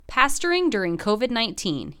Pastoring During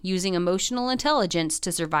COVID-19, Using Emotional Intelligence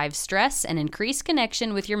to Survive Stress and Increase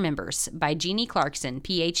Connection with Your Members by Jeannie Clarkson,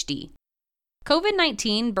 Ph.D.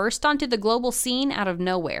 COVID-19 burst onto the global scene out of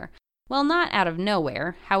nowhere. Well, not out of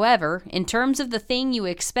nowhere. However, in terms of the thing you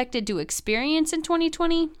expected to experience in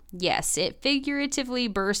 2020, yes, it figuratively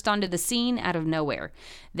burst onto the scene out of nowhere.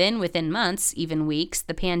 Then, within months, even weeks,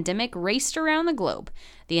 the pandemic raced around the globe.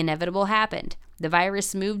 The inevitable happened. The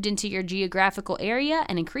virus moved into your geographical area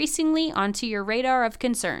and increasingly onto your radar of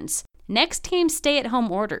concerns. Next came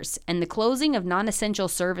stay-at-home orders and the closing of non-essential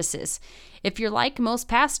services. If you're like most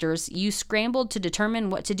pastors, you scrambled to determine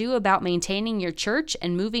what to do about maintaining your church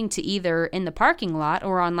and moving to either in the parking lot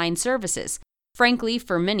or online services. Frankly,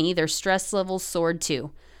 for many, their stress levels soared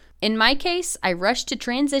too. In my case, I rushed to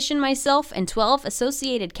transition myself and 12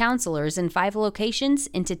 associated counselors in 5 locations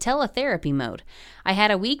into teletherapy mode. I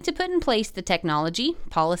had a week to put in place the technology,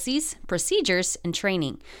 policies, procedures, and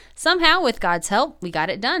training. Somehow, with God's help, we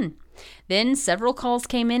got it done. Then several calls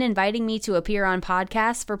came in inviting me to appear on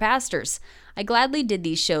podcasts for pastors. I gladly did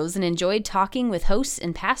these shows and enjoyed talking with hosts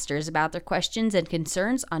and pastors about their questions and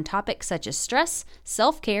concerns on topics such as stress,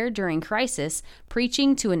 self-care during crisis,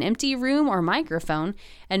 preaching to an empty room or microphone,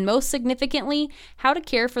 and most significantly, how to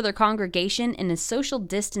care for their congregation in a social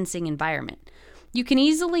distancing environment. You can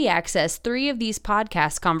easily access 3 of these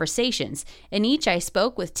podcast conversations. In each, I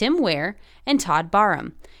spoke with Tim Ware and Todd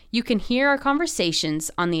Barham. You can hear our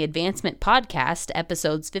conversations on the Advancement Podcast,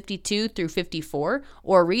 episodes 52 through 54,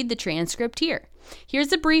 or read the transcript here.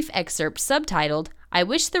 Here's a brief excerpt subtitled, "I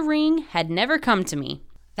Wish the Ring Had Never Come to Me."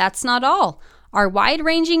 That's not all. Our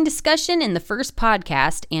wide-ranging discussion in the first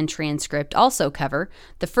podcast and transcript also cover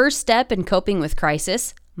the first step in coping with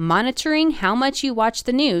crisis, monitoring how much you watch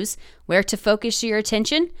the news, where to focus your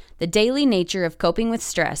attention, the daily nature of coping with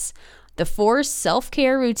stress, the 4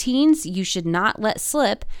 self-care routines you should not let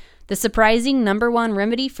slip, the surprising #1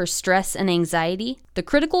 remedy for stress and anxiety, the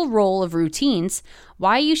critical role of routines,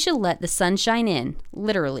 why you should let the sunshine in,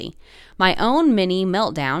 literally, my own mini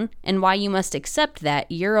meltdown, and why you must accept that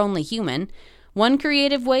you're only human, 1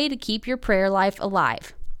 creative way to keep your prayer life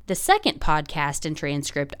alive. The second podcast and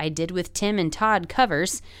transcript I did with Tim and Todd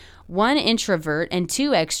covers 1 introvert and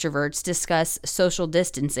 2 extroverts discuss social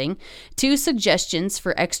distancing, 2 suggestions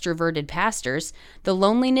for extroverted pastors, the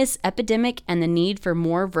loneliness epidemic and the need for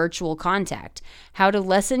more virtual contact, how to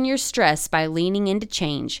lessen your stress by leaning into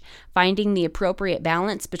change, finding the appropriate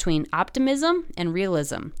balance between optimism and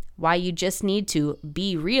realism, why you just need to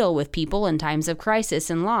be real with people in times of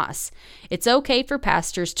crisis and loss. It's okay for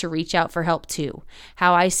pastors to reach out for help too.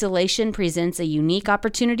 How isolation presents a unique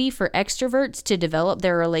opportunity for extroverts to develop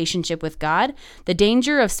their relationship with God. The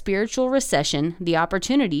danger of spiritual recession, the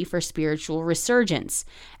opportunity for spiritual resurgence.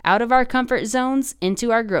 Out of our comfort zones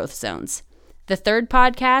into our growth zones. The third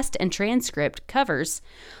podcast and transcript covers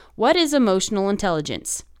what is emotional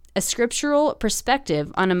intelligence? A scriptural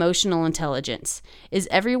perspective on emotional intelligence. Is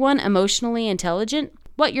everyone emotionally intelligent?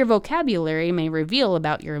 What your vocabulary may reveal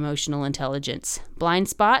about your emotional intelligence. Blind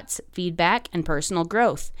spots, feedback, and personal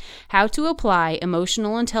growth. How to apply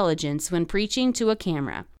emotional intelligence when preaching to a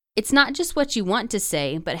camera. It's not just what you want to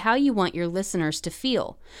say, but how you want your listeners to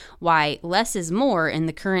feel. Why less is more in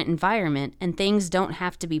the current environment and things don't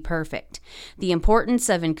have to be perfect. The importance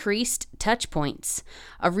of increased touch points.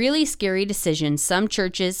 A really scary decision some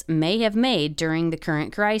churches may have made during the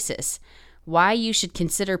current crisis. Why you should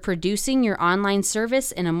consider producing your online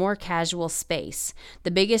service in a more casual space.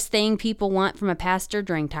 The biggest thing people want from a pastor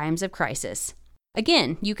during times of crisis.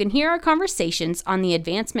 Again, you can hear our conversations on the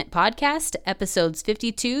Advancement Podcast, episodes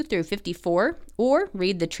 52 through 54, or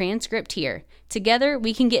read the transcript here. Together,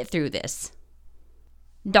 we can get through this.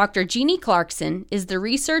 Dr. Jeannie Clarkson is the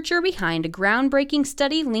researcher behind a groundbreaking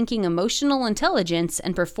study linking emotional intelligence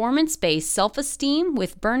and performance-based self-esteem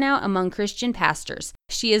with burnout among Christian pastors.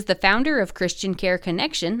 She is the founder of Christian Care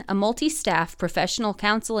Connection, a multi-staff professional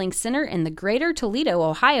counseling center in the greater Toledo,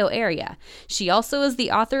 Ohio area. She also is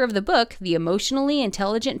the author of the book, The Emotionally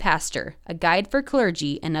Intelligent Pastor, a guide for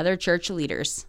clergy and other church leaders.